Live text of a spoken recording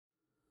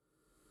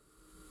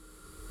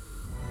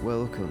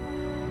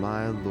Welcome,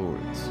 my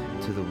lords,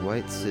 to the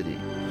White City,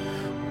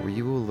 where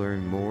you will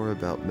learn more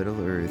about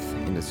Middle-earth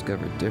and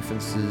discover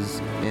differences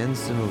and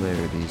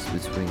similarities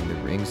between the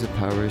Rings of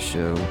Power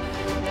show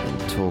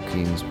and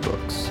Tolkien's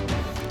books,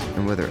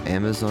 and whether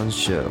Amazon's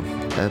show,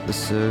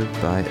 episode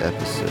by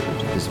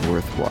episode, is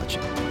worth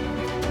watching.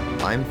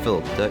 I'm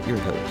Philip Dutt, your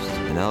host,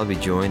 and I'll be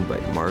joined by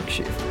Mark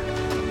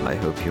Schaefer. I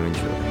hope you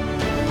enjoy.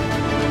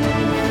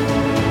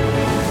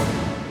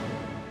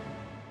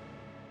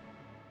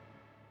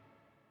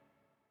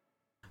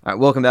 All right,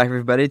 welcome back,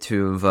 everybody,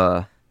 to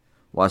have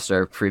watched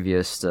our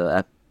previous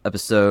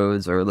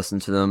episodes or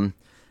listened to them.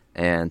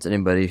 And to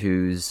anybody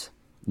who's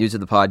new to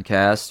the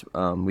podcast,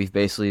 we've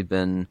basically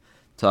been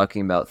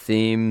talking about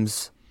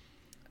themes,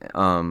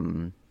 worldview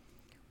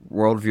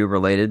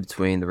related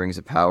between the Rings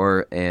of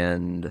Power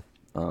and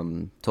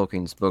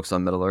Tolkien's books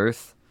on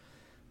Middle-earth.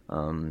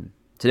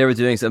 Today we're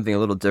doing something a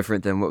little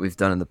different than what we've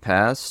done in the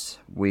past.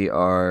 We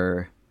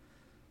are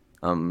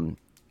going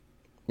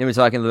to be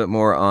talking a little bit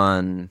more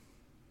on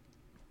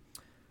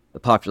the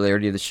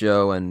popularity of the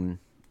show and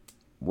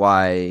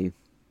why,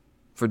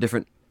 for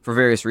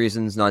various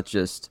reasons, not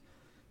just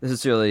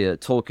necessarily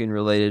Tolkien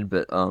related,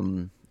 but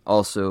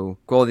also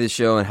quality of the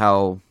show and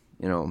how,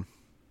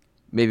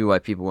 maybe why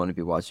people want to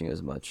be watching it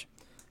as much.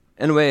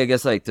 Anyway, I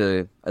guess I'd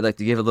like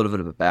to give a little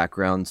bit of a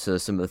background to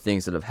some of the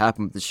things that have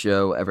happened with the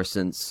show ever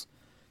since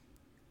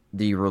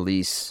the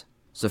release.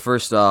 So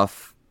first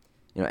off,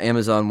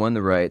 Amazon won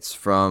the rights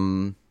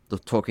from the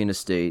Tolkien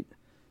estate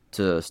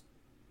to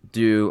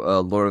do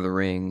a Lord of the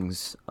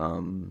Rings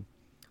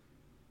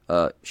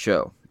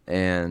show.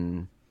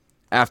 And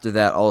after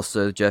that,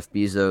 also, Jeff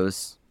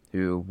Bezos,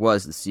 who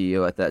was the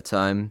CEO at that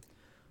time,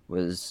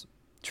 was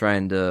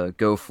trying to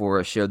go for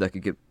a show that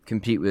could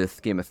compete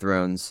with Game of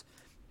Thrones.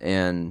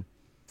 And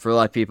for a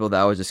lot of people,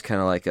 that was just kind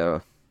of like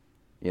a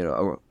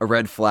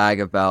red flag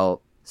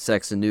about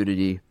sex and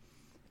nudity.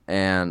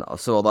 And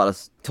also a lot of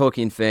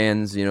Tolkien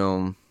fans,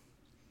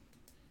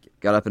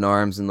 got up in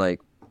arms and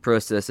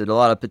protested. A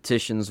lot of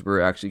petitions were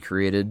actually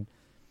created,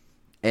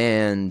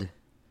 and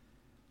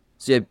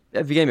so yeah,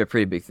 it became a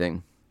pretty big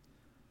thing.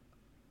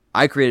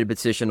 I created a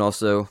petition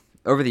also.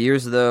 Over the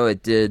years, though,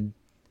 it did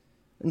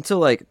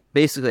until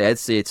basically I'd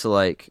say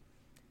to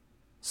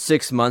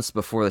 6 months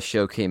before the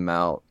show came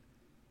out,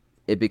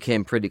 it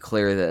became pretty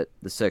clear that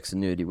the sex and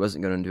nudity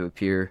wasn't going to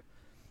appear,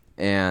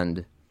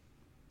 and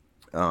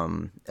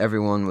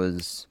everyone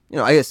was,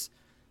 I guess,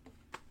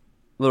 a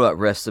little at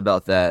rest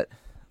about that.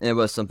 And it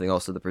was something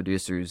also the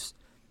producers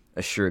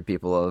assured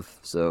people of,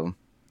 so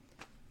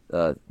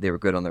they were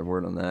good on their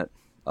word on that.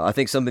 I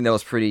think something that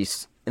was pretty,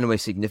 in a way,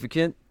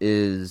 significant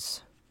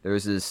is there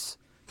was this.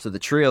 So the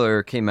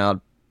trailer came out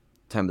at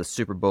the time of the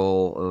Super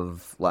Bowl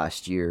of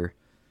last year,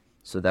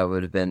 so that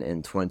would have been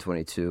in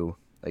 2022,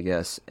 I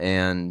guess.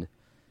 And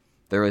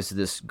there was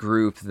this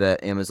group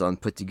that Amazon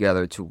put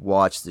together to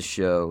watch the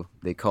show.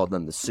 They called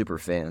them the Super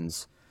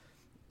Fans.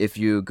 If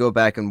you go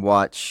back and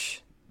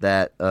watch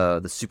that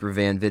the Super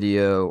Van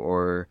video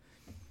or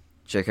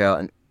check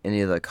out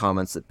any of the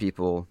comments that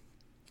people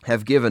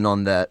have given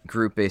on that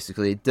group,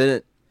 basically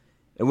it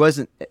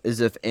wasn't as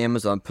if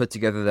Amazon put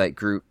together that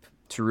group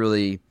to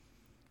really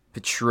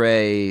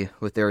portray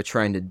what they were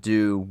trying to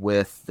do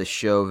with the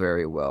show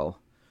very well,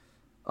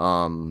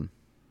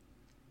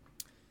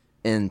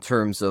 in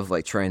terms of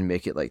trying to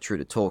make it true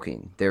to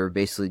Tolkien. They were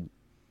basically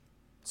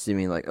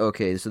seeming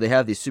okay, so they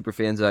have these super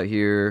fans out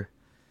here,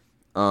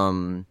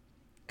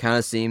 kind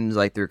of seems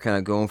like they're kind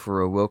of going for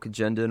a woke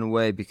agenda in a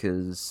way,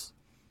 because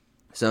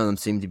some of them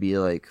seem to be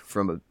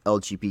from a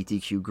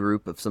LGBTQ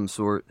group of some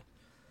sort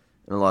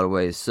in a lot of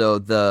ways.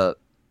 So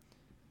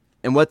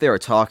and what they were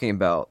talking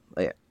about,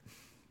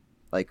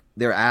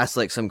 they're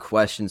asked some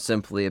questions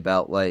simply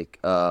about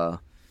who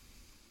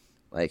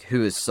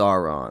is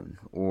Sauron,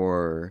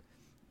 or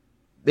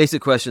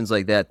basic questions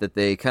like that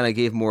they kind of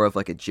gave more of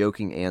a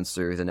joking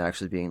answer than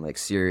actually being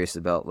serious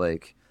about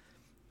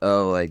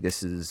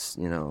this is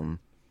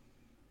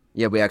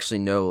yeah, we actually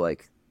know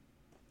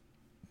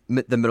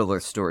the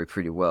Middle-earth story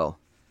pretty well.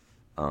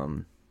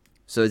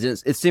 So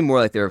it seemed more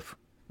like we're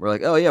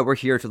oh yeah, we're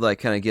here to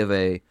kind of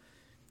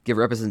give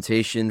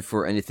representation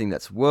for anything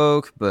that's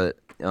woke, but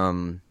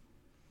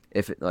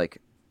if it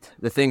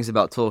the things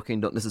about Tolkien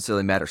don't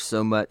necessarily matter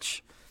so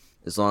much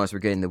as long as we're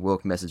getting the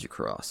woke message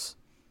across.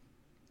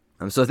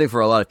 So I think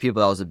for a lot of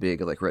people that was a big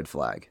red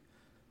flag.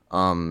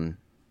 To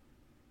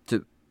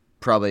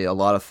probably a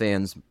lot of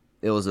fans,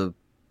 it was a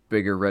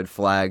bigger red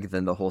flag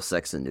than the whole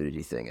sex and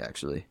nudity thing,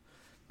 actually,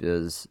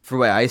 because for the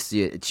way I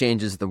see it, it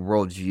changes the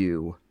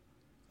worldview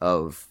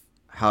of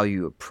how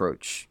you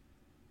approach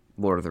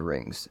Lord of the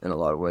Rings in a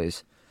lot of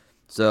ways.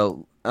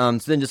 So then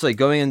just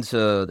going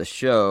into the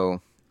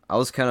show, I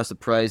was kind of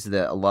surprised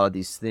that a lot of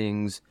these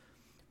things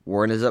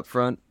weren't as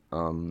upfront.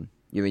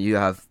 You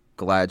have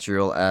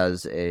Galadriel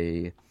as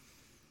a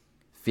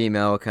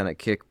female kind of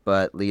kick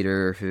butt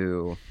leader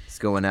who is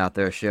going out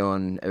there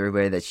showing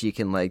everybody that she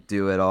can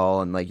do it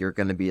all, and you're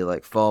gonna be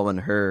following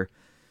her,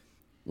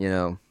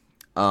 and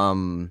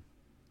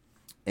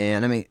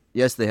I mean,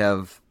 yes, they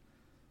have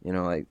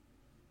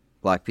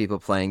black people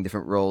playing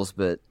different roles,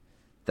 but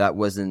that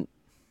wasn't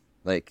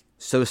like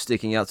so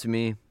sticking out to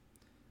me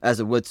as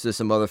it would to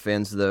some other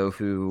fans though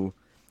who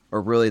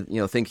are really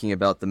thinking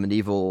about the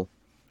medieval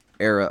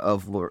era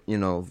of Lord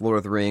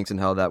of the Rings and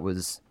how that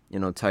was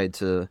tied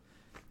to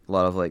a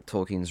lot of like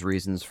Tolkien's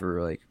reasons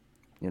for like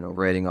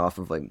writing off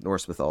of like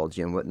Norse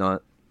mythology and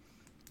whatnot,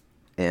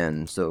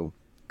 and so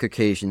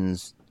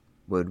Caucasians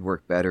would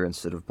work better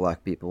instead of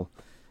black people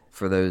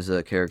for those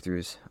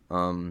characters.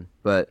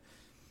 But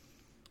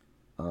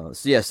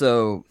so yeah,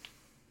 so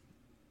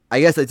I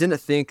guess I didn't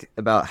think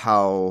about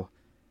how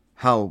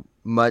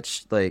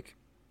much like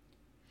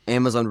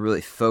Amazon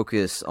really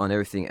focused on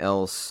everything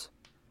else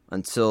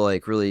until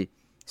like really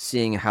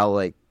seeing how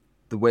like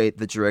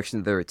the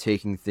direction they were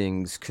taking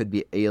things could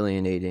be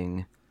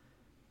alienating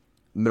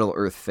Middle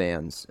Earth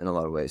fans in a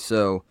lot of ways.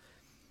 So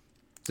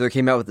they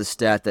came out with the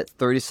stat that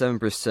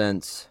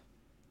 37%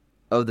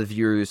 of the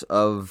viewers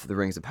of the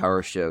Rings of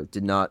Power show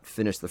did not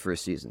finish the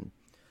first season.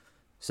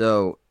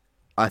 So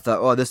I thought,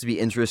 oh, this would be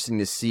interesting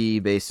to see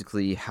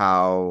basically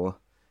how,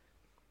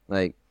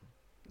 like,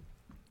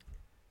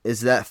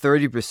 is that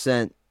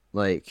 30%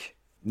 like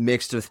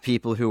mixed with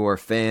people who are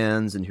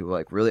fans and who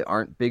like really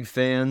aren't big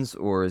fans,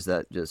 or is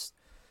that just,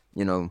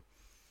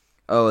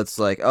 oh, it's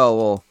like, oh,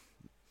 well,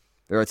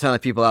 there are a ton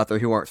of people out there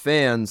who aren't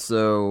fans,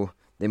 so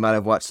they might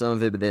have watched some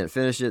of it, but they didn't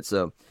finish it.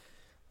 So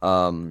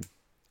I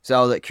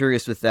was like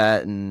curious with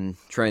that and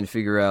trying to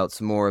figure out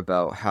some more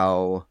about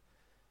how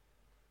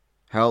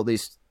at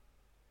least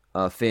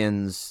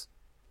fans,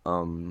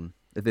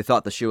 if they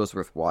thought the show was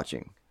worth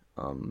watching.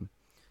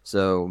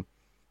 So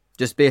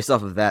just based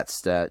off of that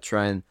stat,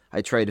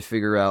 I tried to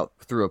figure out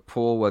through a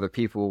poll whether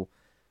people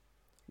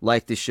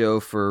like the show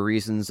for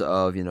reasons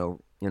of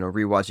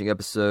rewatching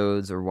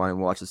episodes or wanting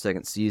to watch the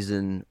second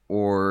season,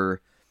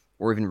 or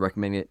even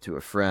recommending it to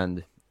a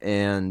friend.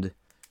 And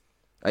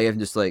I gave them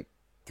just like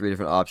 3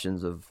 different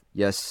options of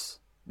yes,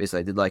 basically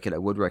I did like it, I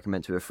would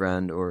recommend to a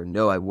friend, or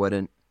no, I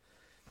wouldn't,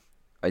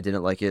 I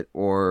didn't like it,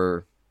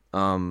 or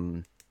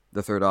the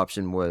third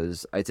option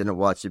was I didn't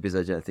watch it because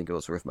I didn't think it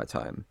was worth my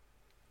time.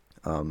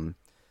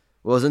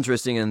 What was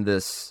interesting in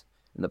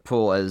the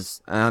poll,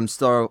 as I'm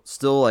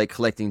still like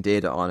collecting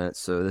data on it,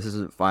 so this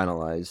isn't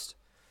finalized.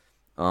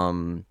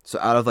 So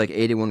out of like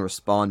 81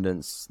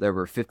 respondents, there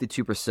were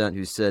 52%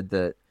 who said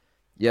that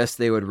yes,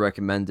 they would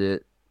recommend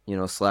it, /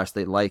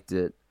 they liked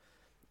it.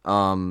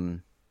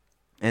 And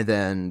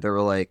then there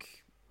were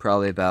like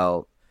probably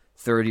about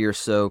 30 or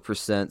so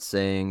percent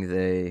saying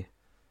they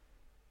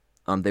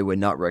would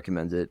not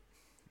recommend it,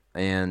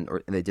 and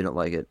they didn't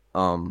like it.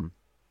 And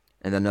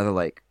then another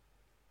like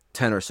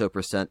 10 or so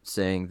percent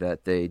saying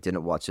that they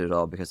didn't watch it at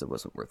all because it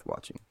wasn't worth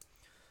watching.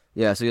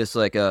 Yeah, so it's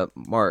like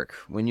Mark,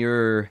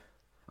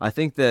 I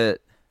think that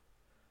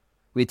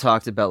we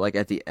talked about like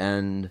at the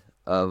end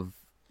of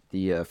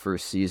the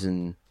first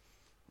season,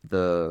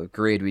 the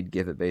grade we'd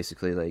give it,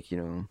 basically like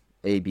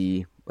A,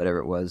 B, whatever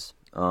it was.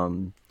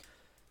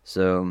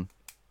 So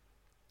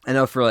I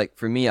know for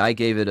me, I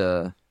gave it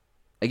a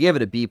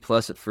B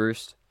plus at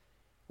first.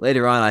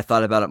 Later on, I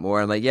thought about it more.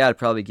 I'm like, yeah, I'd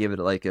probably give it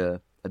like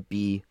a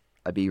B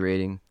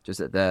rating just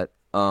at that.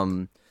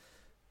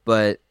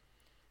 But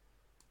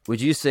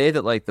would you say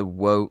that like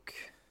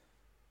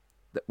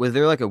was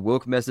there like a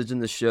woke message in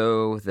the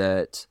show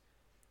that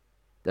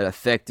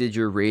affected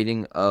your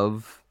rating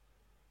of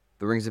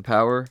the Rings of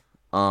Power?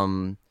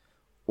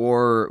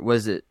 Or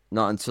was it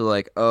not until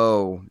like,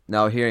 oh,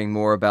 now hearing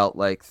more about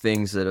like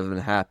things that have been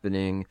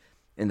happening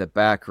in the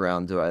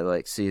background do I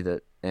like see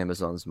that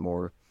Amazon's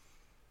more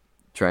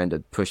trying to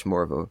push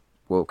more of a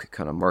woke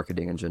kind of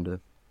marketing agenda?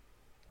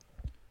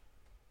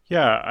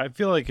 Yeah, I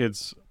feel like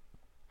it's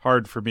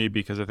hard for me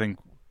because I think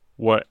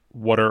what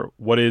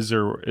is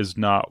or is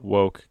not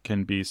woke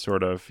can be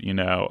sort of,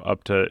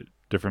 up to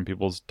different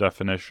people's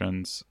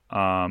definitions.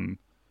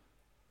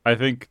 I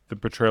think the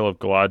portrayal of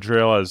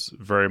Galadriel as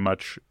very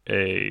much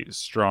a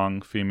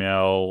strong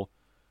female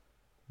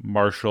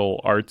martial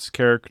arts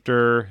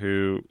character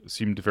who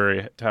seemed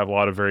to have a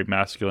lot of very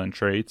masculine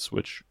traits,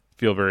 which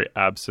feel very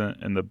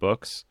absent in the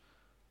books.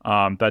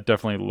 That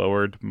definitely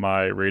lowered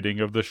my rating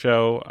of the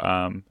show.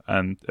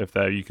 And if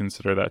that you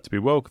consider that to be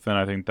woke, then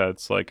I think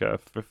that's like a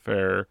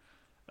fair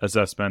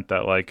assessment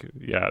that like,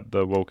 yeah,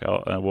 the woke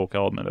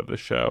element of the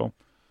show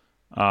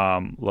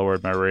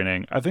lowered my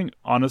rating. I think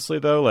honestly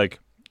though, like,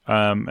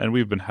 and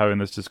we've been having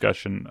this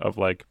discussion of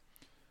like,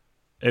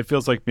 it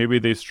feels like maybe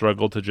they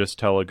struggled to just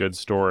tell a good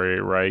story,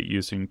 right,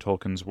 using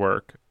Tolkien's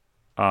work.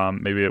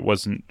 Maybe it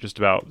wasn't just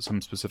about some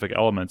specific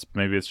elements.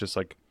 Maybe it's just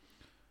like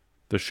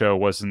the show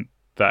wasn't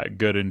that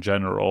good in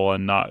general,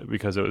 and not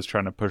because it was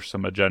trying to push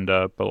some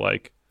agenda, but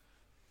like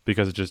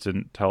because it just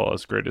didn't tell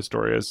as great a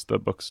story as the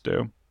books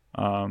do.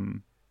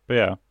 But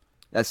yeah,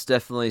 That's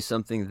definitely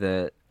something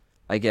that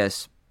I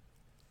guess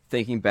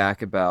thinking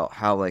back about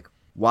how like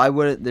why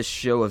wouldn't this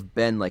show have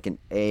been like an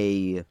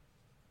A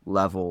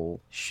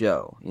level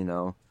show?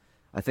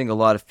 I think a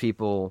lot of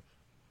people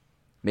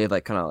may have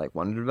like kind of like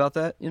wondered about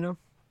that, in a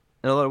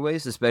lot of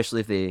ways,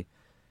 especially if they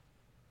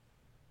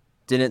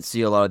didn't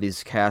see a lot of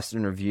these cast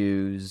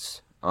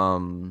interviews,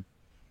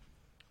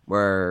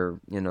 where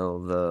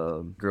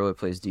the girl who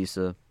plays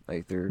Disa,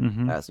 like they're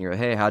Mm-hmm. asking her,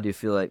 "Hey, how do you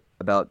feel like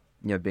about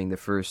being the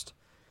first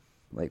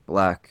like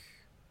black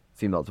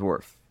female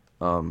dwarf?"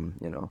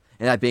 And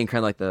that being kind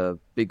of like the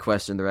big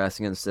question they're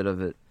asking instead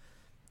of it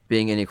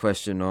being any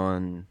question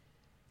on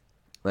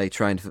like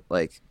trying to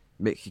like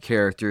make a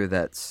character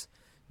that's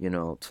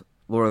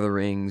Lord of the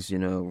Rings,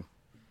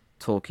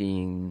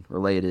 Tolkien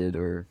related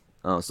or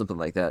something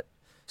like that.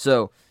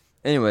 So,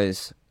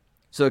 anyways,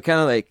 so it kind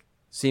of like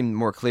seemed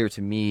more clear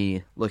to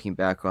me looking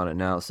back on it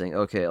now, saying,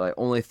 okay, like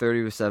only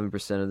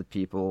 37% of the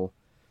people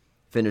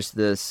finished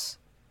this.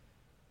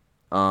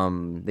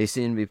 They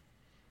seem to be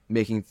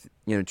making,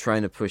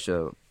 trying to push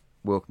a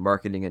woke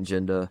marketing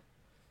agenda,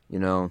 you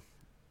know,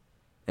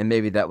 and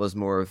maybe that was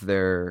more of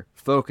their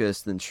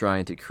focus than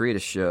trying to create a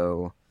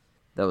show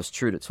that was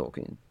true to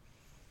Tolkien.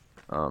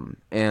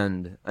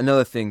 And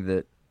another thing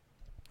that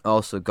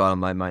also got on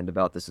my mind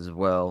about this as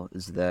well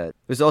is that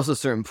there's also a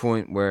certain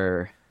point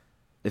where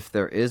if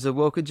there is a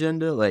woke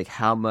agenda, like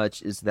how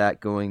much is that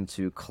going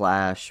to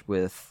clash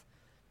with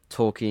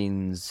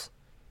Tolkien's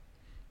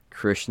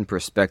Christian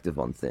perspective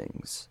on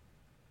things?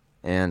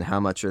 And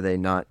how much are they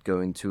not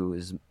going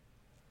to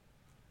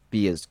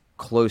be as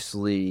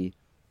closely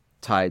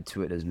tied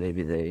to it as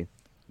maybe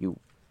you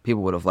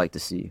people would have liked to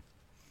see?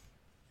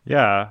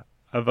 Yeah,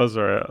 those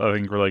are, I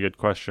think, really good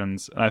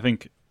questions. And I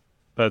think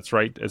that's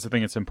right. I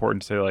think it's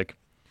important to say, like,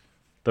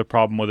 the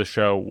problem with the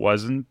show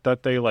wasn't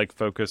that they, like,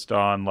 focused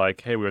on,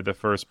 like, hey, we were the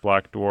first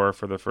black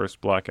dwarf or the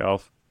first black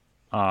elf,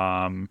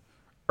 um,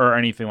 or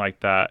anything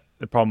like that.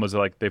 The problem was that,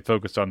 like, they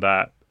focused on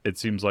that. It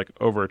seems like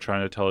over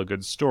trying to tell a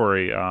good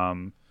story.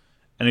 And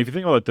if you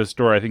think about like, the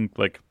story, I think,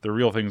 like, the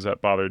real things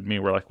that bothered me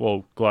were, like,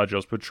 well,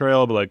 Galadriel's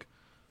portrayal, but, like,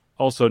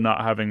 also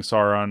not having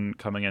Sauron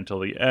coming until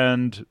the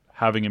end,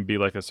 having him be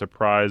like a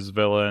surprise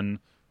villain,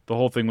 the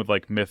whole thing with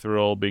like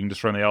Mithril being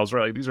destroying the elves,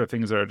 right? Like these are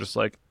things that are just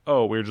like,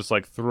 oh, we're just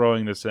like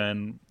throwing this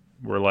in.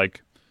 We're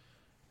like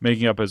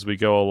making up as we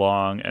go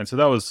along. And so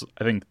that was,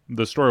 I think,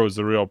 the story was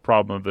the real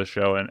problem of the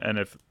show. And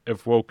if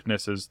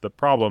wokeness is the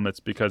problem, it's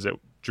because it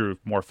drew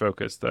more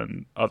focus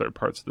than other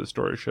parts of the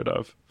story should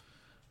have.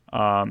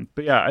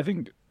 But yeah, I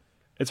think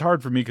it's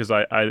hard for me because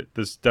I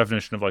this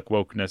definition of like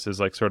wokeness is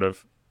like sort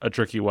of a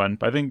tricky one.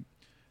 But I think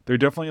they're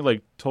definitely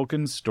like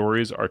Tolkien's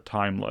stories are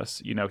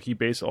timeless. You know, he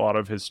based a lot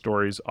of his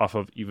stories off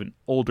of even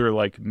older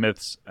like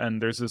myths,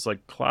 and there's this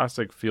like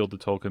classic feel to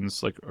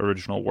Tolkien's like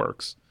original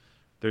works.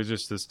 There's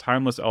just this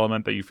timeless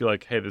element that you feel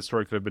like, hey, this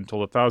story could have been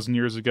told 1,000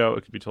 years ago.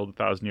 It could be told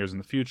 1,000 years in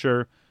the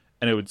future,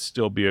 and it would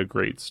still be a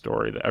great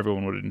story that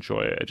everyone would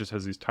enjoy. It just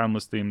has these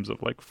timeless themes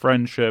of like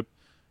friendship,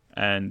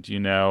 and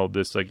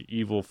this like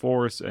evil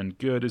force and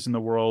good is in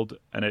the world,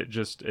 and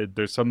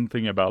there's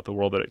something about the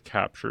world that it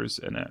captures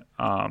in it,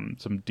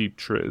 some deep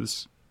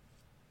truths.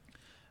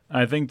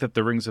 And I think that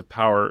the Rings of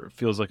Power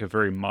feels like a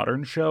very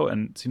modern show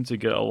and seems to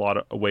get a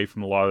lot away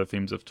from a lot of the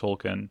themes of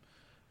Tolkien,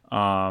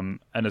 and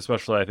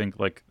especially I think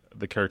like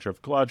the character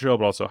of Galadriel,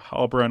 but also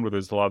Halbrand, where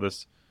there's a lot of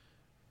this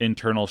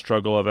internal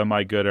struggle of am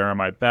I good or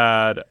am I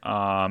bad,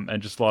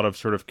 and just a lot of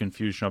sort of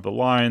confusion of the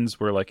lines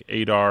where like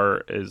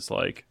Adar is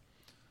like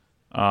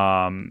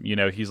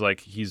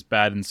he's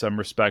bad in some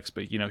respects,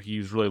 but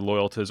he's really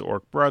loyal to his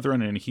orc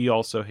brethren, and he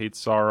also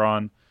hates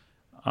Sauron.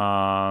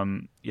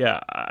 Yeah,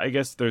 I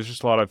guess there's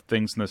just a lot of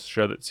things in this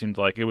show that seemed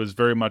like it was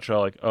very much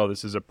like, oh,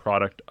 this is a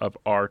product of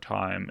our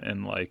time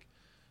in like,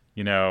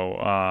 you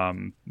know,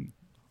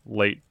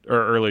 late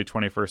or early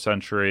 21st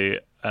century,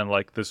 and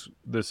like this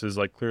is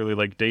like clearly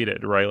like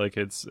dated, right? Like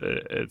it's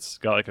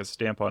got like a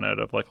stamp on it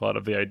of like a lot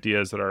of the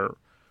ideas that are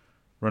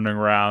running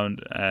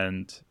around,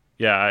 and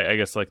yeah, I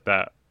guess like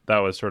that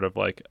was sort of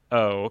like,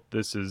 oh,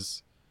 this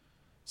is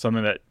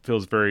something that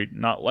feels very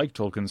not like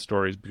Tolkien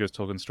stories, because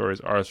Tolkien stories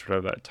are sort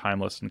of that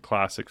timeless and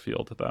classic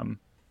feel to them.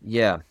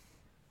 Yeah,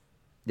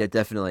 yeah,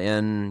 definitely.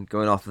 And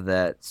going off of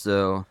that,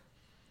 so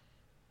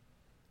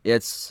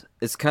it's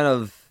kind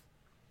of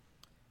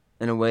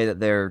in a way that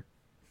they're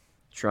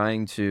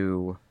trying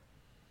to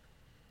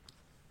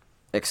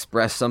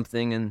express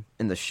something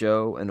in the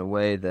show in a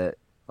way that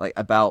like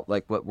about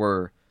like what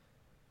we're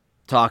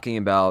talking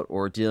about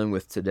or dealing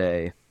with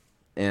today,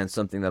 and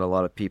something that a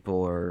lot of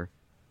people are,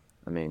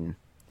 I mean,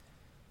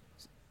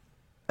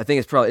 I think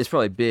it's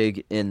probably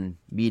big in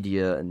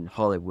media and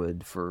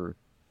Hollywood for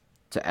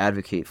to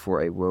advocate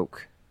for a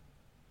woke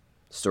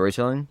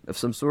storytelling of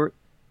some sort,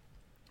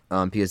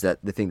 because that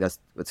they think that's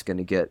what's going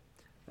to get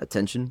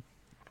attention.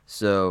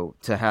 So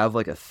to have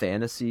like a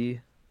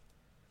fantasy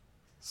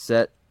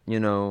set,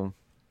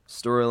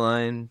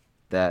 storyline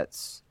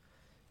that's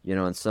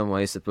in some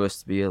way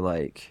supposed to be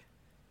like,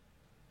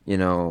 you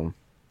know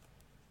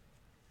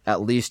at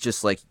least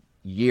just like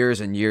years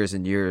and years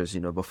and years,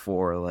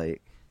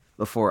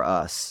 before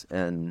us,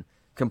 and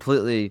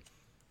completely,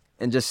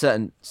 and just set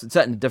in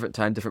a different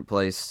time, different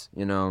place.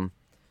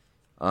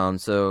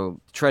 So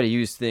try to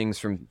use things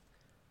from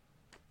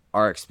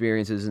our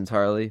experiences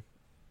entirely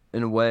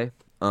in a way,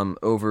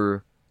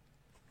 over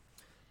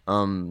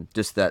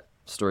just that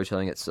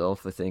storytelling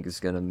itself. I think is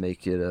gonna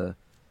make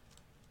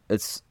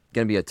it's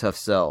gonna be a tough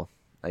sell,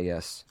 I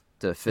guess.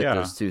 to fit Yeah.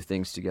 those two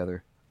things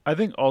together. I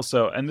think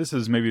also, and this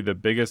is maybe the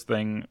biggest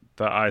thing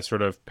that I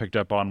sort of picked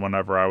up on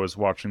whenever I was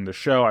watching the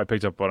show. I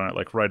picked up on it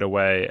like right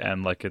away,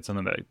 and like it's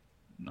something that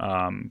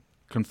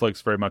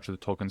conflicts very much with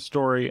Tolkien's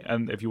story,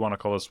 and if you want to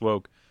call this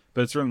woke,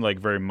 but it's certainly like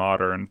very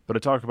modern. But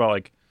it talked about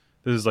like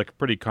this is like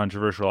pretty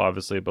controversial,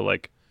 obviously, but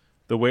like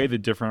the way the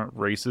different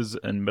races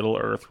in Middle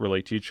Earth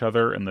relate to each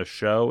other in the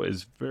show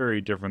is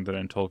very different than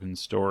in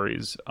Tolkien's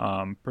stories.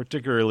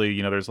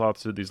 Particularly, there's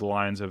lots of these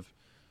lines of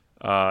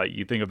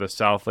you think of the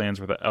Southlands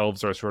where the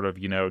elves are sort of,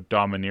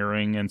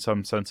 domineering in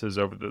some senses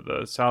over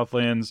the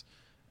Southlands.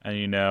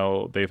 And,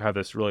 they've had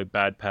this really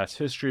bad past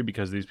history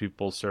because these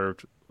people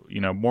served,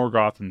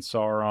 Morgoth and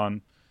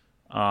Sauron.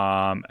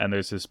 And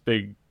there's this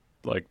big,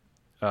 like,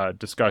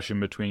 discussion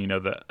between,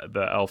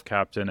 the elf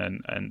captain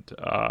and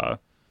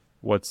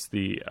what's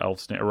the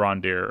elf's name?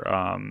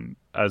 Arondir,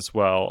 as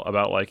well,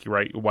 about, like,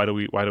 right, why do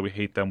we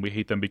hate them? We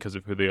hate them because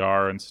of who they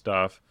are and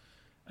stuff.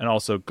 And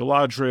also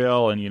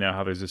Galadriel, and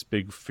how there's this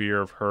big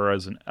fear of her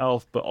as an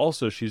elf, but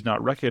also she's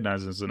not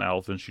recognized as an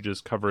elf, and she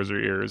just covers her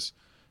ears.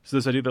 So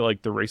this idea that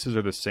like the races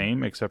are the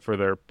same except for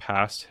their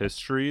past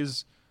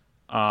histories,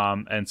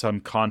 and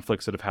some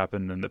conflicts that have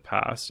happened in the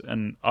past,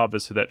 and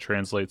obviously that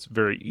translates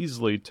very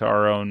easily to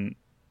our own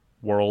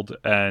world,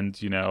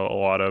 and a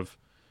lot of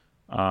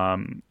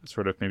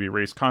sort of maybe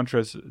race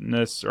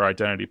consciousness or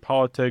identity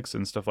politics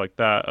and stuff like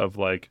that of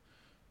like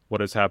what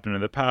has happened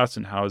in the past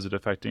and how is it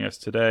affecting us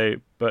today.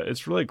 But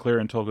it's really clear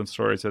in Tolkien's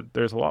stories that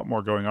there's a lot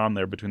more going on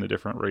there between the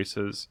different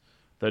races,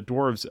 that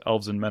dwarves,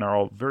 elves, and men are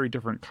all very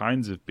different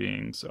kinds of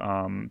beings,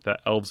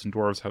 that elves and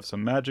dwarves have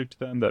some magic to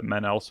them, that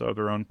men also have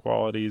their own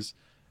qualities,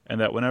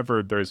 and that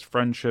whenever there's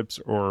friendships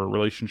or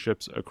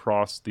relationships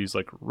across these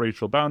like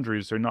racial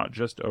boundaries, they're not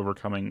just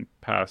overcoming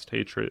past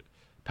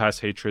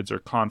hatreds or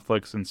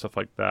conflicts and stuff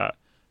like that,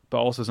 but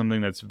also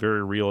something that's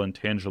very real and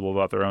tangible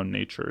about their own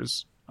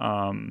natures.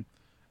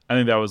 I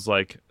think that was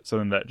like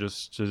something that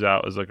just stood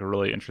out as like a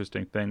really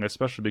interesting thing,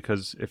 especially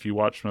because if you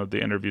watch some of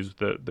the interviews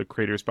with the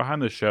creators behind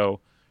the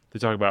show, they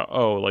talk about,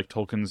 like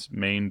Tolkien's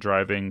main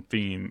driving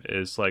theme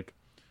is like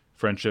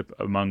friendship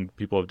among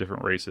people of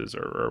different races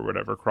or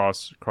whatever,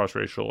 cross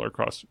racial or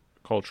cross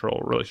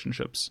cultural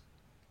relationships.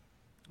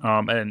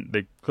 And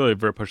they clearly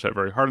push that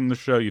very hard in the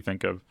show. You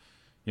think of,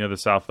 the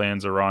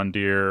Southlands,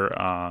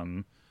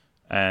 Arondir,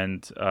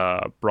 and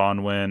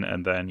Bronwyn,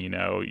 and then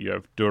you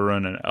have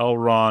Durin and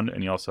Elrond,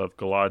 and you also have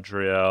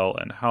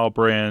Galadriel and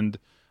Halbrand,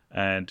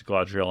 and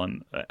Galadriel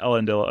and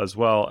Elendil as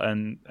well,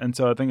 and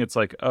so I think it's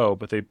like,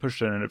 but they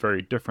pushed it in a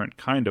very different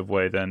kind of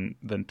way than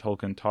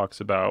Tolkien talks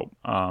about.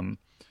 I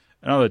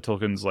know that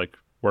Tolkien's like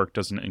work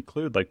doesn't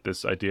include like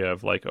this idea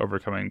of like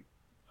overcoming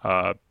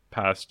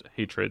past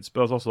hatreds,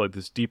 but it's also like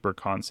this deeper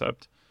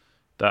concept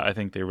that I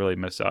think they really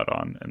miss out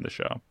on in the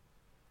show.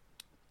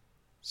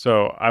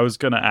 So I was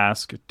going to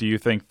ask, do you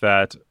think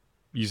that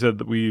you said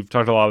that we've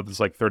talked a lot of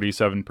this like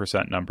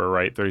 37% number,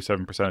 right?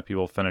 37% of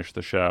people finish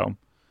the show.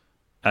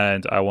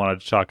 And I wanted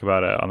to talk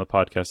about it on the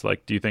podcast.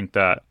 Like, do you think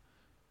that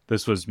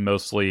this was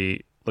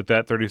mostly like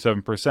that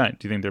 37%?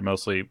 Do you think they're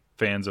mostly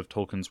fans of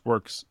Tolkien's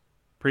works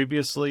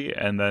previously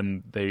and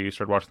then they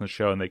started watching the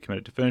show and they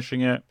committed to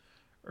finishing it?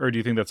 Or do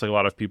you think that's like a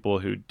lot of people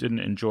who didn't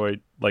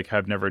enjoy, like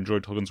have never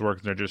enjoyed Tolkien's work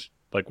and they're just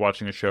like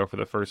watching a show for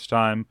the first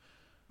time?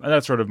 And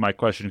that's sort of my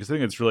question, because I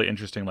think it's really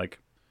interesting. Like,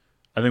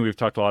 I think we've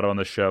talked a lot on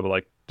this show, but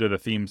like, do the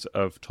themes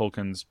of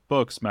Tolkien's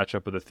books match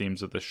up with the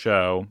themes of the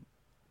show?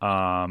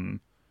 And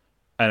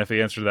if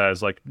the answer to that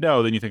is like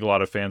no, then you think a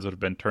lot of fans would have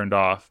been turned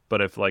off.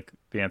 But if like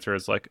the answer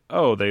is like,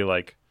 oh, they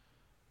like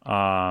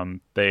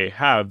they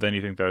have, then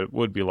you think that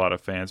would be a lot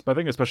of fans. But I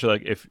think especially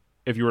like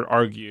if you were to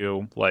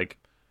argue like,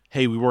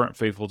 hey, we weren't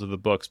faithful to the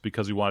books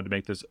because we wanted to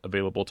make this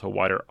available to a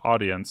wider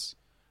audience.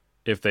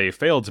 If they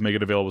failed to make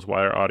it available to a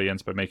wider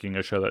audience by making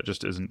a show that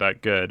just isn't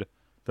that good,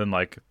 then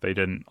like they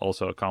didn't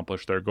also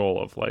accomplish their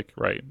goal of like,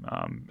 right,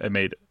 it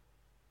made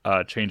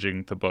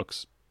changing the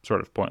books sort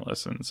of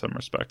pointless in some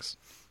respects.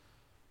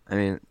 I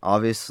mean,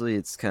 obviously,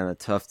 it's kind of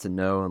tough to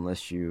know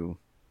unless you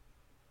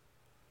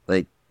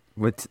like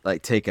would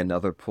like take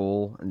another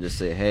poll and just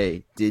say,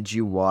 "Hey, did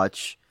you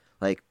watch?"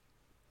 Like,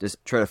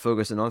 just try to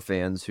focus in on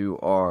fans who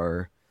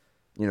are,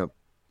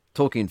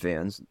 Tolkien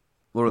fans,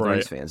 Lord of the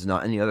Rings fans,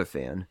 not any other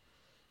fan,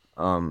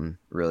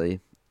 really,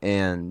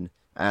 and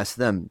ask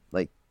them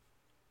like,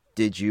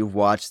 "Did you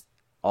watch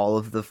all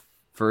of the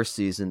first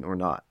season or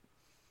not?"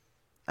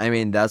 I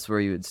mean, that's where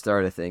you would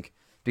start, I think,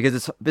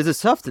 because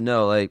it's tough to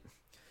know. Like,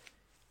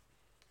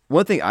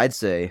 one thing I'd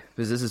say,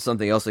 because this is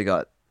something else I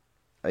got,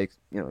 like,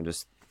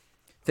 just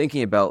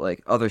thinking about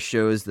like other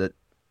shows that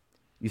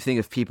you think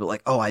of people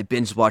like, oh, I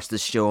binge watched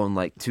this show in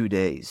like 2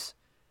 days,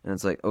 and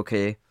it's like,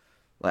 okay,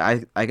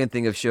 like I can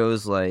think of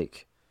shows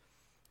like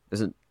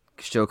there's a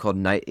show called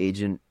Night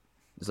Agent.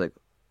 It's like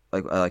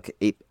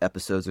 8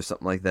 episodes or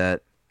something like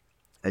that.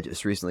 It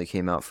just recently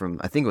came out from,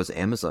 I think it was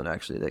Amazon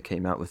actually that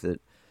came out with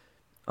it.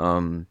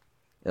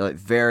 Like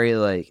very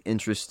like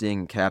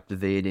interesting,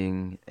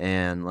 captivating,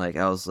 and like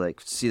I was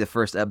like see the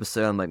first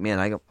episode, I'm like,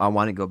 man, I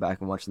want to go back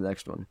and watch the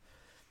next one,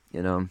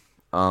 And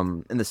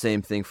the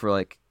same thing for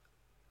like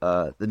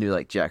the new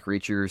like Jack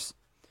Reacher's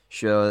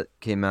show that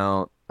came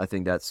out. I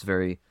think that's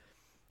very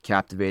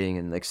captivating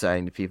and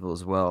exciting to people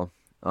as well.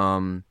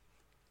 Um,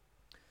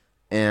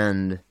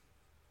 and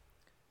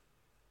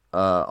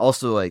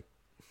also like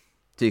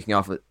taking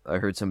off what I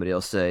heard somebody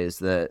else say is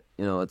that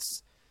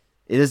it's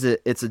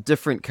a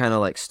different kind of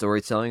like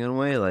storytelling in a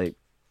way. Like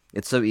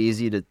it's so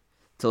easy to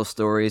tell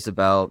stories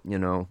about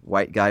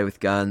white guy with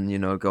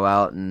gun, go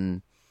out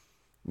and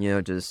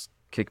just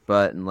kick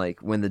butt and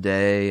like win the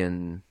day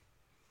and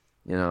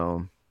you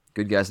know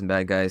good guys and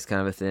bad guys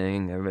kind of a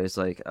thing. Everybody's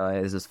like, oh,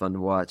 yeah, this is fun to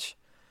watch.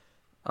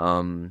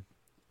 Um,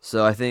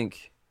 so I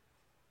think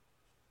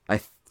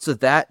so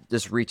that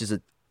just reaches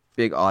a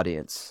big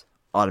audience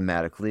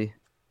automatically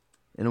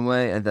in a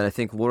way, and then I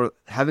think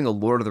having a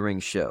Lord of the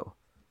Rings show,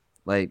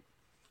 like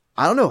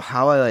I don't know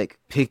how I like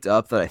picked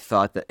up that I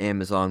thought that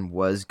Amazon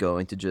was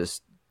going to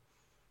just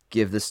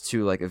give this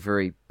to like a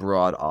very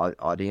broad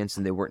audience,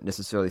 and they weren't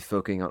necessarily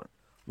focusing on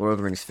Lord of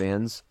the Rings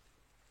fans.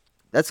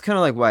 That's kind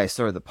of like why I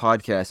started the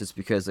podcast. It's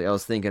because like, I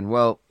was thinking,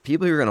 well,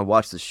 people who are going to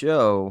watch the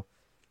show,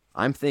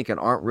 I'm thinking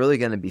aren't really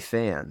going to be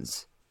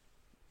fans.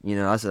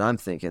 That's what I'm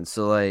thinking.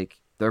 So like,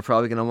 they're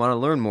probably going to want to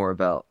learn more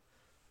about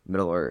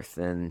Middle Earth.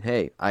 And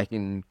hey, I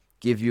can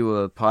give you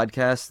a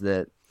podcast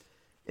that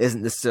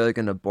isn't necessarily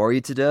going to bore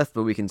you to death,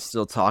 but we can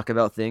still talk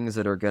about things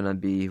that are going to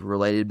be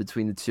related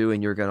between the two,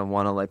 and you're going to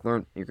want to like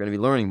learn. You're going to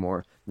be learning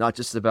more, not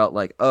just about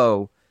like,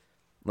 oh,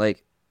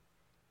 like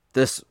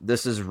this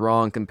is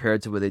wrong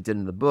compared to what they did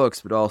in the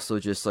books, but also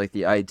just like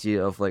the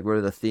idea of like what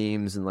are the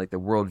themes and like the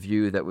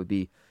worldview that would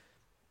be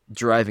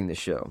driving the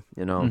show.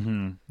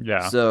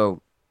 Yeah.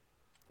 So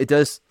it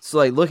does. So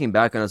like looking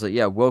back on it, I was like,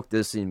 yeah, woke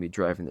does seem to be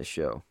driving the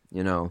show.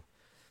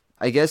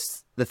 I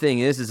guess the thing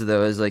is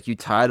though, is like you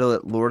title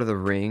it Lord of the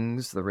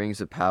Rings, the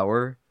Rings of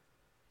Power,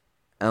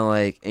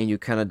 and you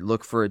kind of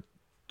look for a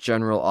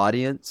general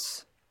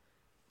audience.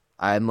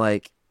 I'm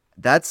like,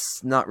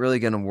 that's not really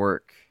gonna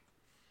work.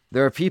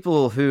 There are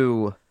people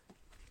who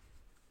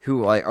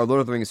like are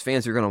Lord of the Rings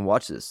fans who are gonna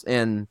watch this,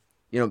 and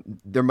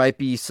there might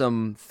be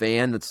some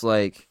fan that's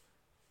like,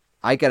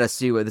 I gotta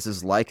see what this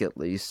is like at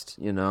least.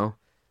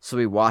 So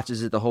he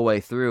watches it the whole way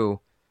through,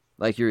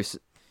 like you're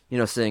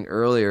saying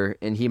earlier,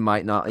 and he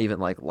might not even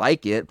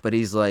like it, but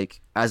he's like,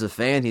 as a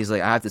fan, he's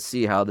like, I have to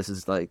see how this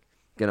is like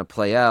gonna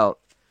play out.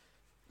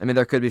 I mean,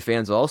 there could be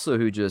fans also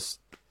who just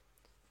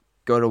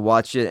go to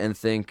watch it and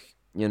think,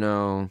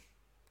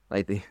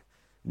 like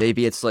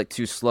maybe it's like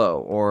too slow,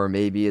 or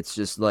maybe it's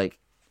just like,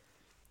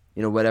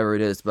 whatever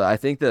it is. But I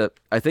think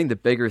the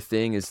bigger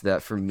thing is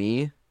that for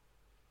me,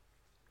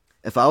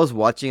 if I was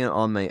watching it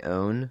on my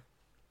own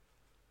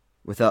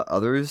without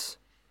others,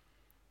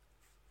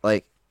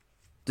 like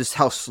just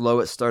how slow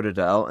it started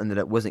out and that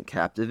it wasn't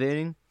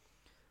captivating.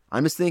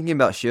 I'm just thinking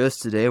about shows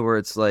today where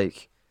it's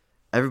like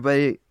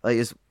everybody like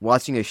is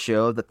watching a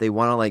show that they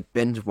want to like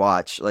binge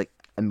watch like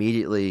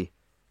immediately,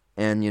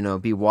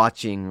 and be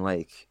watching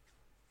like,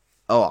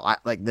 oh, I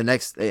like the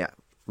next, yeah,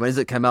 when does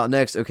it come out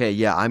next? Okay,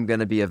 yeah, I'm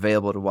gonna be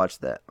available to watch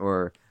that,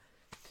 or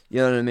you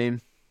know what I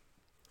mean?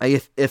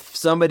 Like if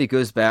somebody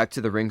goes back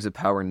to the Rings of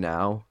Power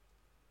now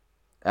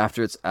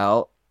after it's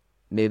out,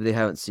 maybe they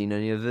haven't seen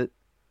any of it.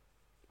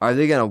 Are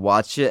they gonna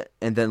watch it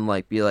and then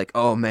like be like,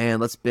 oh man,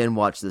 let's binge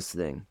watch this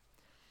thing?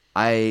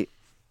 I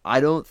I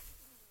don't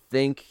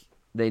think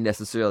they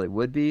necessarily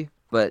would be,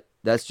 but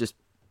that's just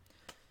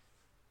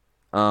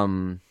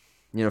from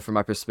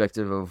my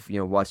perspective of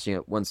watching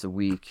it once a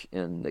week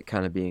and it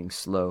kind of being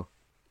slow.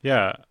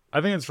 Yeah.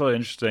 I think it's really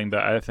interesting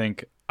that I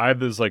think I have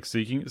this like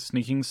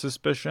sneaking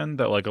suspicion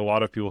that like a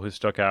lot of people who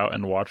stuck out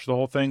and watched the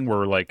whole thing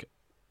were like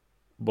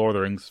Lord of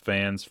the Rings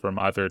fans from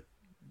either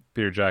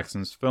Peter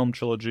Jackson's film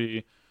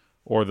trilogy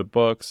or the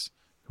books,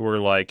 who were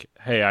like,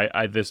 hey,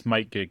 I this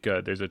might get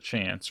good. There's a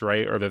chance,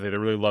 right? Or that they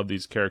really love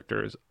these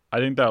characters. I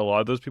think that a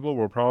lot of those people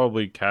were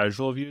probably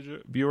casual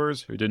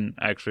viewers who didn't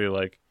actually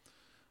like,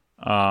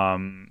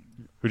 um,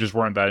 who just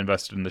weren't that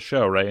invested in the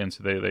show, right? And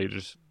so they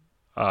just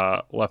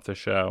left the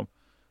show.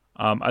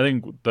 I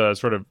think the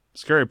sort of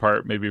scary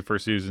part, maybe for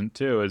season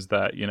two, is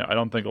that I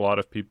don't think a lot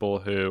of people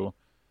who,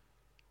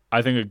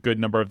 I think a good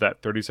number of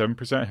that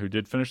 37% who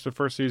did finish the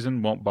first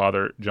season won't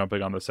bother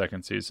jumping on the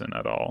second season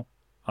at all.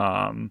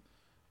 Um,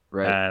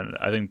 Right. and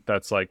I think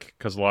that's like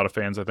because a lot of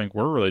fans I think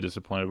were really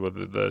disappointed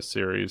with the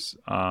series.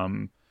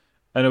 And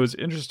it was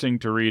interesting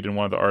to read in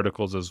one of the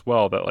articles as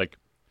well that like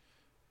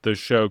the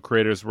show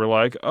creators were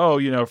like,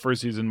 oh,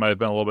 first season might have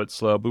been a little bit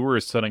slow, but we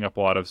were setting up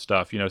a lot of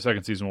stuff.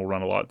 Second season will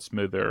run a lot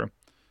smoother.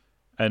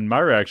 And my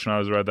reaction when I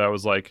was read that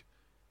was like,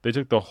 they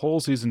took the whole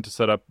season to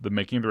set up the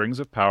making of the Rings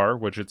of Power,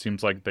 which it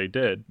seems like they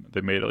did.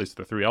 They made at least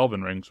the three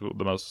Elven rings,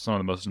 some of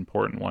the most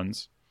important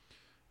ones.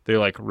 They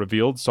like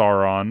revealed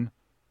Sauron,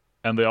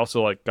 and they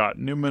also like got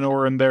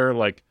Numenor in there.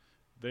 Like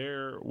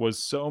there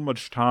was so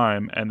much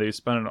time, and they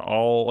spent it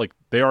all like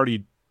they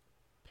already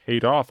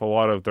paid off a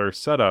lot of their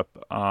setup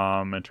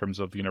in terms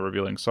of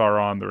revealing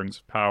Sauron, the Rings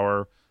of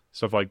Power,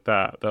 stuff like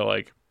that. That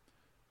like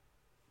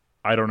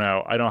I don't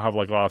know. I don't have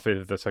like a lot of faith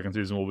that the second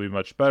season will be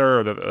much better,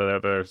 or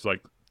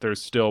that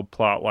there's still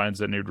plot lines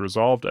that need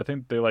resolved. I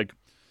think they like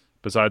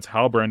besides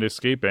Halbrand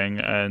escaping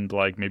and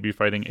like maybe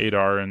fighting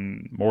Adar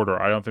and Mordor,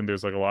 I don't think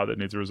there's like a lot that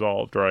needs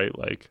resolved, right?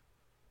 Like,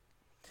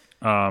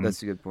 um,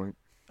 That's a good point.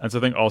 and so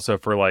I think also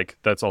for like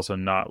that's also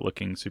not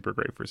looking super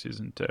great for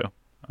season two.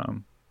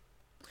 Um,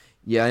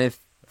 Yeah, and if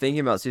thinking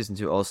about season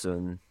 2 also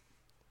in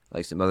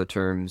like some other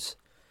terms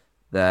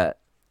that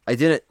I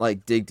didn't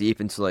like dig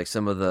deep into like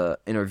some of the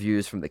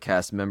interviews from the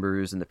cast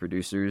members and the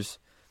producers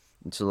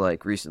until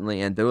like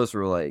recently, and those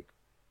were like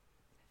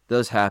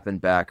those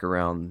happened back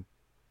around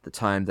the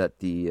time that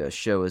the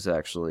show is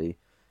actually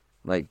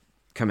like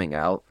coming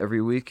out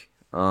every week.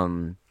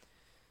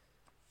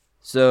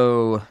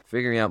 So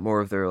figuring out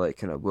more of their like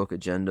kind of woke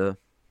agenda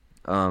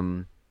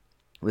um,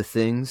 with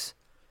things,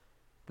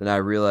 then I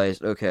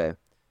realized, okay,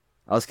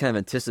 I was kind of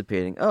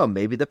anticipating, oh,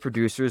 maybe the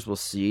producers will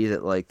see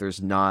that like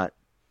there's not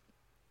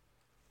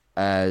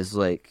as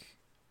like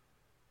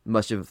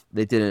much of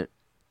they didn't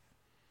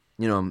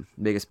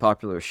make as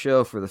popular a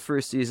show for the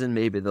first season.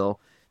 Maybe they'll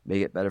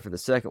make it better for the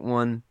second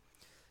one.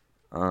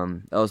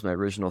 That was my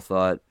original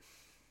thought,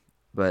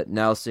 but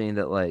now seeing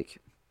that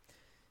like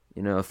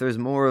if there's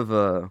more of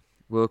a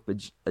woke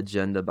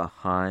agenda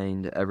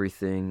behind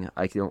everything,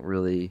 I don't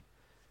really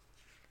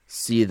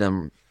see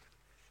them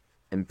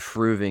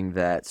improving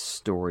that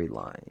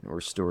storyline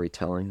or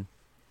storytelling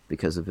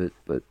because of it.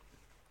 But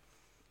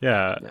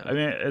yeah, yeah, I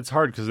mean it's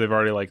hard because they've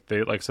already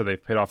they like I said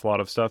they've paid off a lot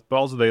of stuff, but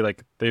also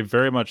they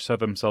very much set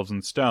themselves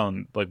in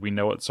stone. Like we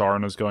know what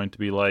Sauron is going to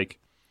be like.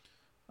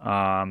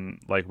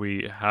 Like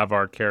we have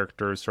our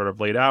characters sort of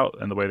laid out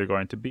and the way they're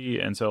going to be,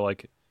 and so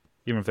like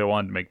even if they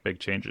wanted to make big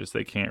changes,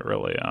 they can't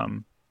really.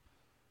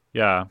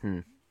 Yeah, hmm.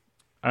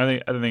 I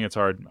think it's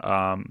hard.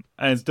 And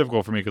it's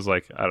difficult for me because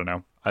like I don't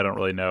know, I don't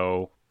really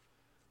know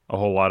a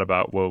whole lot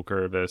about woke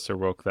or this or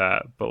woke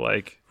that, but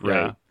like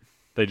yeah, Right.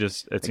 they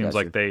just it I seems got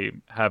like you. they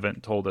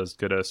haven't told as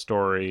good a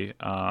story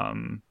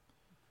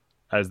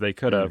as they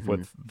could have Mm-hmm.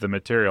 with the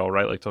material,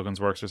 right? Like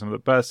Tolkien's works are some of the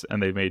best,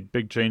 and they made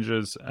big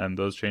changes, and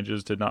those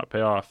changes did not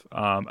pay off.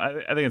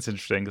 I think it's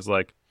interesting because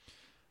like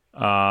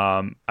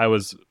I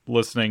was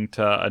listening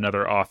to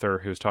another author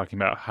who was talking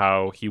about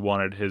how he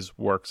wanted his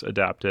works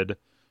adapted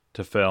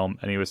to film,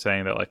 and he was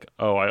saying that like,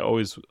 oh, I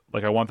always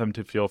like I want them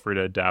to feel free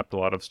to adapt a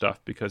lot of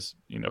stuff because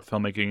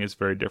filmmaking is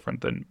very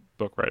different than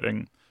book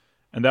writing,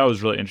 and that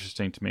was really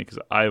interesting to me because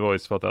I've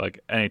always felt that like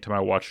anytime I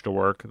watched a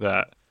work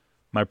that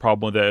my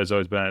problem with it has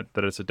always been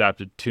that it's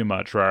adapted too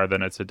much rather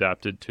than it's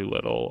adapted too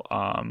little.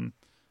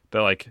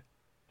 That like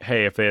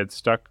hey, if they had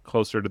stuck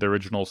closer to the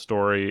original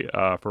story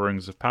for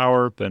Rings of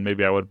Power, then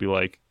maybe I would be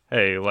like,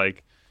 hey,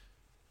 like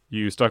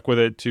you stuck with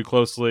it too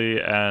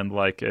closely, and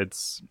like it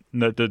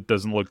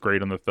doesn't look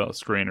great on the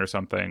screen or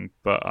something.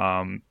 But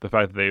the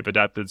fact that they've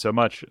adapted so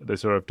much, they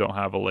sort of don't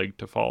have a leg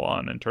to fall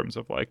on in terms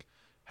of like,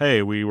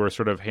 hey, we were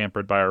sort of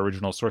hampered by our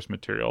original source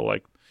material.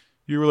 Like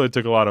you really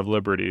took a lot of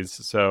liberties,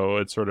 so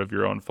it's sort of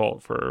your own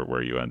fault for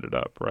where you ended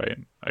up, right?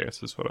 I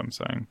guess is what I'm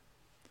saying.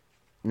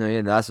 No,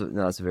 yeah, that's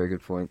a very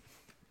good point.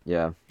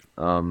 Yeah.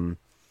 Um,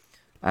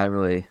 I haven't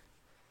really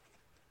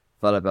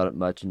thought about it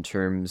much in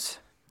terms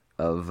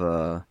of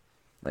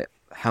like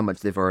how much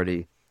they've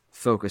already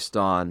focused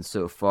on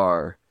so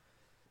far,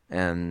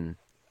 and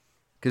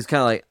because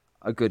kind of like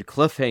a good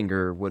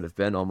cliffhanger would have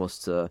been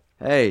almost to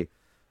hey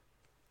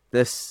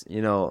this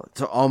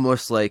to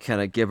almost like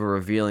kind of give a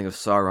revealing of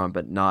Sauron,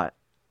 but not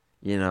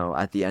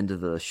at the end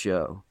of the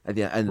show, at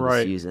the end of the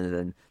Right. season, and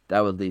then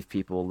that would leave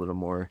people a little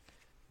more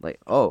like,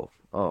 oh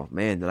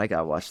man, then I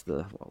gotta watch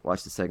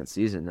the second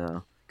season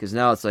now, because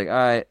now it's like, all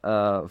right,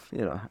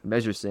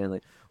 Measure saying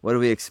like, what do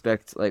we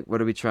expect? Like,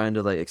 what are we trying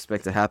to like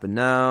expect to happen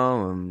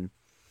now?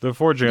 The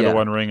forging of the Yeah,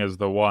 One Ring is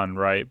the one,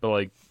 right? But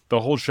like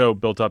the whole show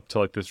built up to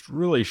like this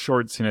really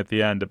short scene at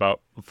the end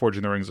about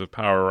forging the rings of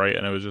power, right?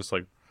 And it was just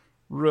like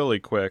really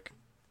quick.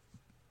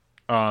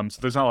 So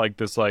there's not like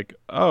this like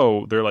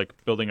oh they're like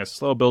building a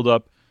slow build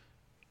up,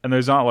 and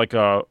there's not like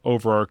a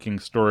overarching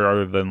story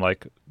other than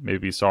like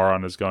maybe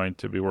Sauron is going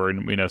to be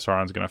worried. We know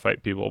Sauron's going to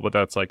fight people, but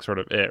that's like sort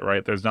of it,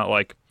 right? There's not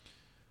like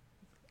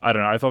I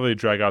don't know. I thought they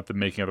drag out the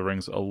making of the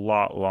rings a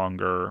lot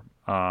longer,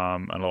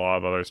 and a lot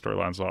of other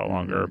storylines a lot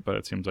longer. mm-hmm. But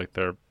it seems like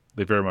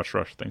they very much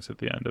rushed things at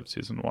the end of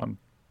season one.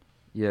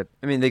 Yeah.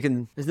 I mean, they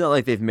can. It's not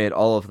like they've made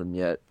all of them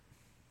yet,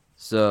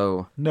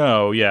 so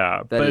No,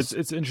 yeah, that but is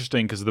it's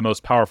interesting because the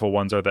most powerful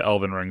ones are the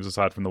Elven rings,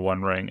 aside from the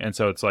One Ring, and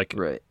so it's like,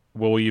 right.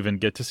 will we even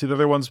get to see the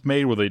other ones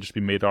made? Will they just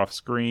be made off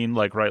screen?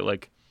 Like, right,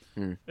 like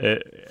Mm,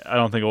 I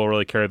don't think it will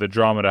really carry the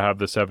drama to have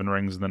the Seven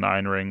Rings and the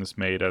Nine Rings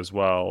made as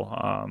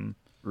well.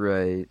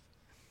 right.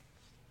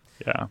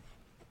 Yeah,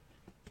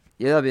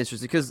 Yeah, that'd be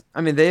interesting because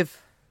I mean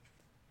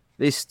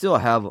they still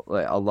have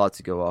like a lot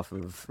to go off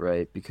of,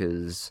 right?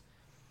 Because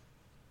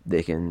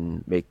they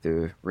can make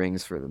the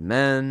rings for the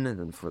men and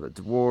then for the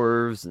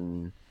dwarves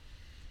and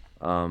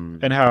um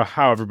and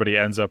how everybody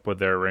ends up with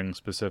their ring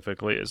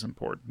specifically is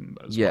important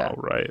as yeah. well,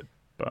 right?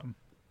 But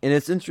And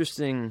it's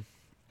interesting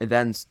in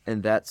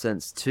that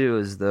sense too,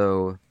 as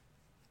though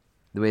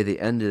the way they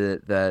ended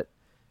it, that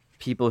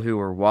people who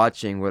were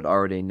watching would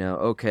already know,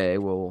 okay,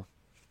 well,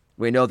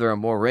 we know there are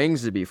more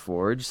rings to be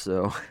forged,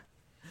 so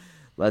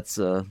let's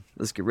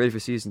get ready for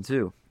season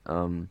 2.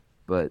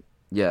 But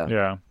yeah,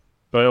 Yeah.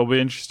 But it'll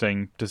be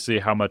interesting to see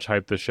how much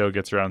hype the show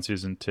gets around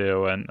season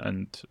 2,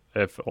 and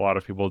if a lot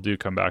of people do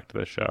come back to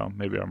the show.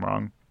 Maybe I'm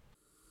wrong.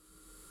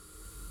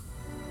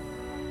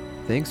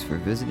 thanks for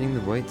visiting the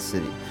White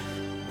City.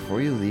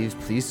 Before you leave,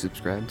 please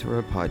subscribe to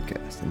our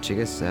podcast and check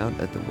us out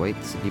at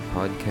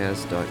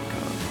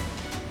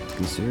thewhitecitypodcast.com.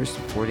 Consider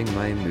supporting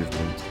my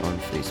movement on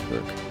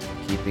Facebook,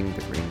 keeping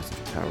the rings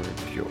of power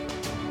pure.